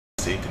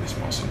Satan is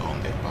passing on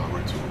that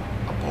power to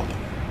Apollo,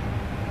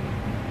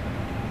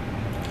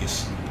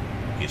 his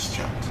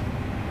child.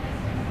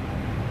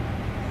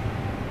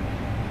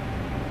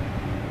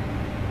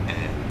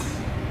 And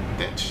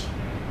that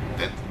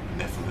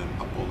Nephilim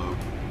Apollo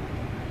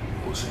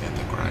was the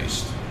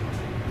Antichrist,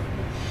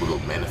 who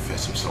will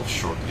manifest himself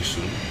shortly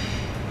soon,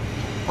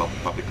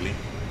 publicly.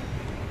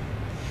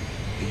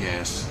 He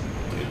has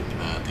the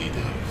Illuminati,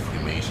 the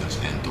Freemasons,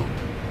 and the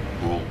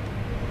whole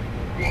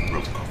one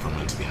world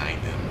government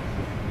behind them,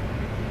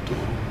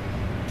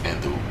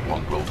 and the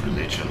one world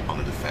religion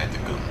under the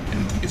Vatican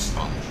and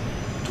Islam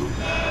to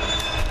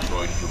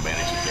join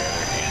humanity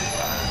together in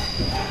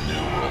a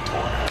new world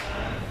order.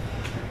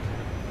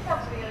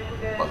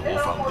 But the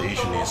whole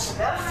foundation is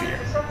fear.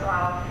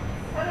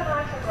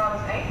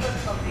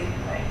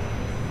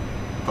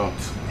 But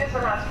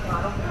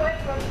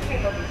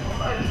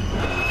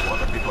what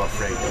are people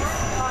afraid of?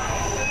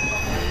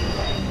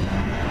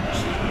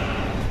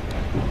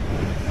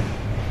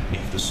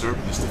 If the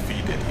serpent is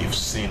defeated, if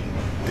sin,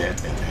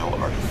 death and hell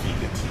are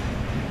defeated,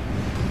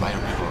 then why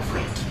are people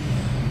afraid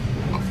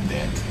of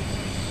death,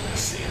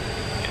 sin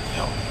and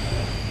hell?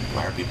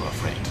 Why are people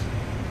afraid?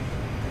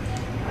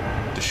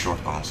 The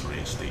short answer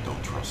is they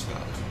don't trust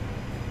God.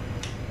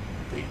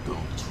 They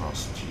don't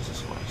trust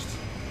Jesus Christ.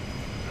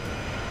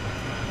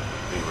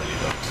 They really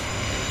don't.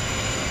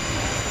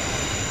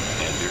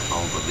 And their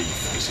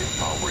unbelief is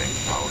empowering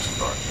powers of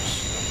darkness.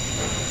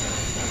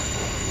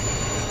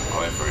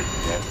 However,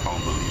 that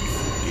unbelief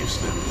gives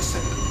them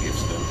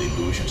the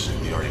illusions that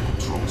they are in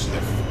control, as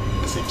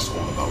if it's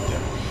all about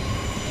them.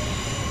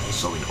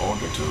 So in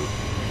order to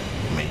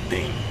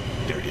maintain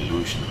their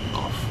illusion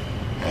of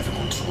having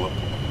control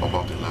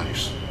about their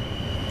lives,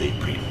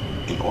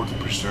 in order to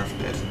preserve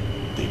that,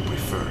 they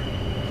prefer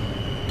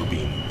to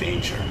be in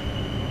danger,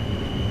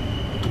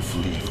 to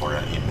flee for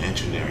an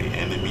imaginary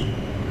enemy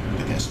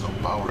that has no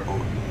power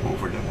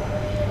over them,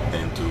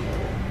 than to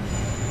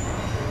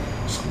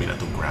submit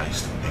unto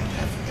Christ and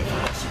have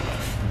everlasting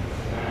life.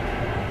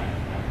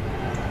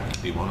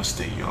 They want to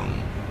stay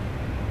young.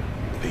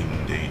 They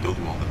don't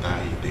want to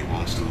die. They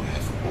want to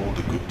have all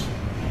the good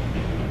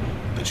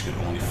that you can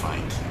only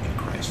find in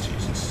Christ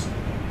Jesus.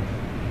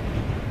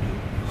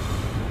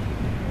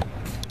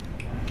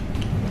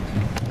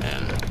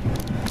 And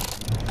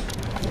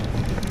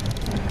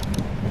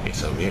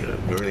it's a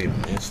really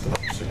messed up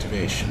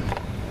situation.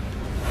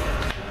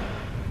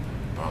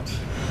 But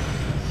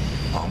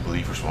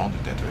unbelievers want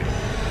it that way.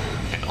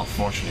 And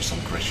unfortunately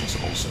some Christians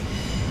also.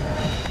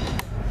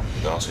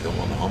 Because they don't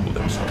want to humble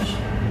themselves.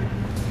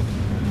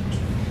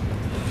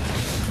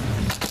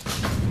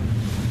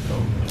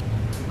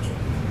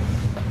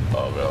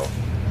 Oh well.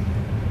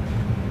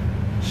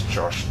 It's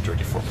charged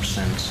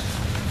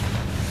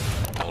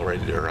 34%.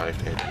 Already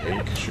arrived at the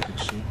lake, as you can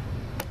see.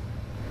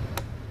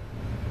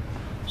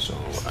 So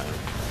I'm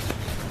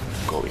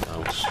going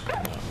out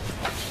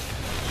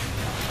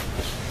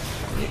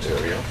in the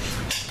area.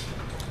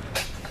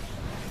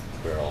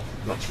 Well,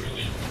 not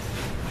really.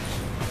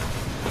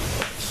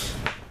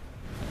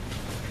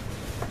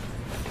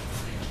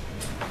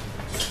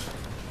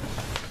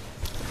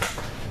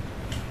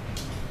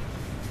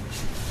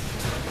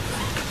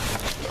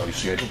 Well, you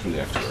see, I don't really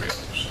have to worry about it,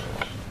 so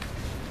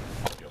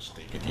I'll just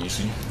take it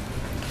easy.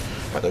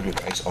 But I hope you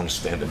guys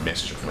understand the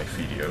message of my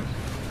video.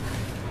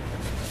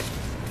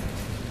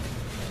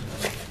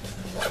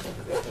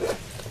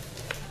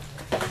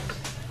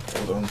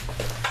 Hold on.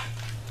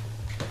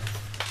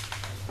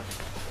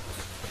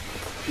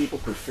 People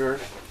prefer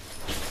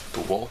to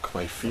walk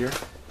by fear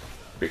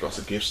because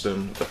it gives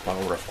them the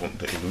power of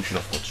the illusion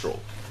of control.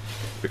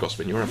 Because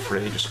when you're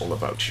afraid, it's all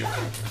about you.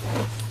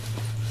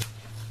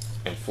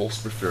 And fools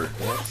prefer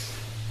that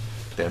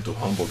than to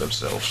humble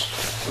themselves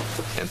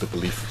and to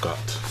believe God.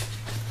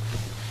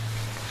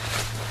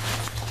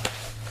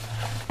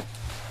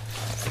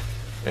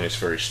 And it's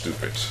very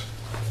stupid,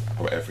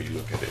 however you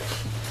look at it.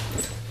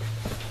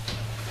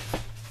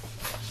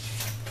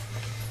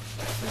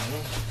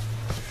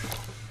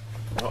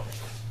 Well,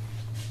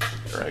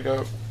 here I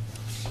go.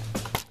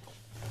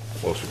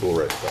 Most people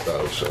already got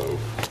out, so.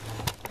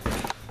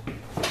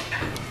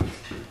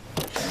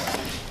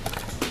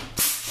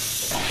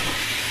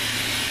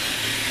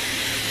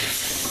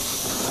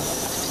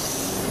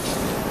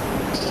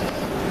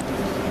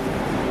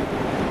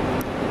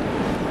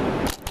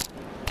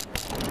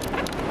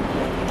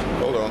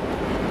 Hold on.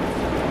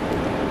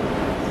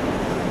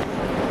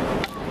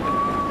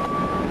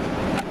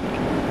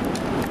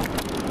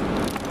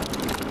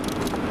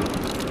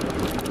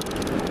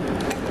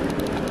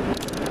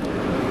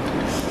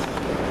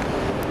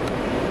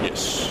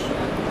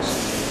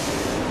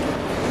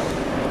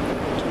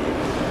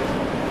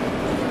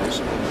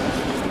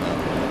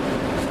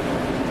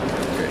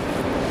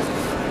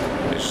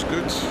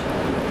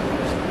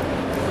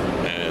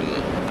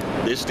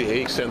 This is the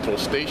Hague Central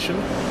Station.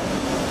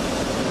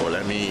 Well,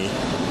 let me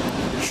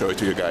show it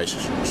to you guys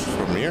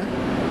from here.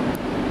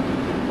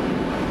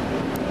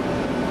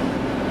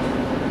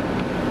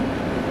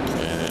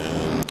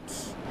 And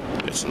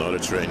there's another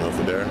train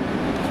over there.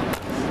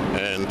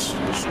 And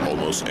and it's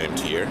almost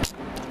empty here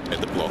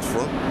at the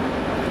platform.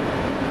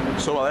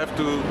 So I'll have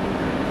to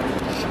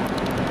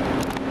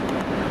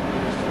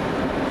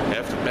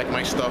pack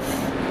my stuff.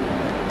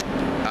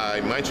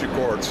 I might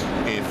record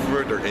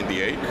further in the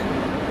Hague.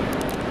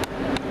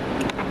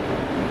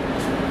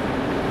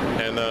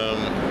 And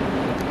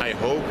I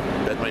hope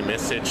that my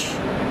message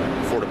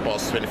for the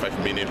past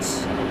 25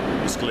 minutes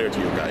is clear to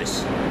you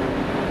guys.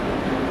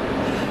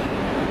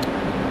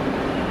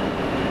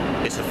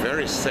 It's a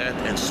very sad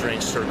and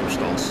strange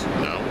circumstance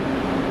now.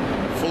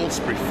 Fools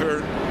prefer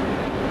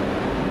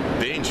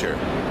danger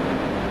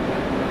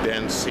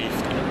than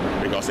safety,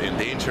 because in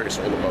danger is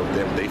all about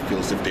them. They feel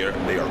as if they are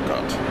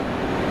God.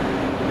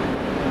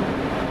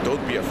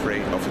 Don't be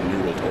afraid of the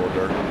New World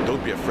Order.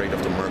 Don't be afraid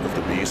of the mark of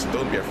the beast.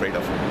 Don't be afraid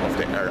of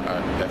the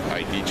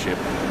RFID chip.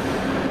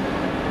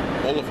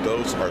 All of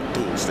those are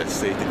tools that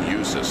Satan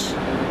uses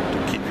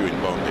to keep you in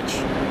bondage.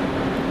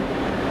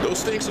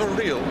 Those things are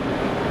real,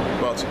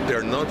 but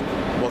they're not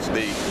what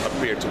they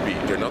appear to be.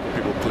 They're not what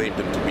people claim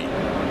them to be.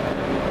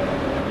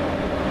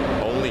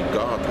 Only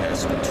God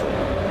has control.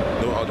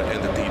 No other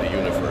entity in the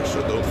universe,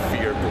 so don't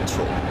fear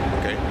control,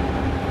 okay?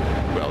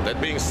 Well, that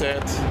being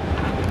said,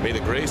 may the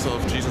grace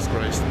of Jesus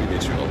Christ be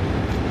with you all.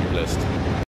 Be blessed.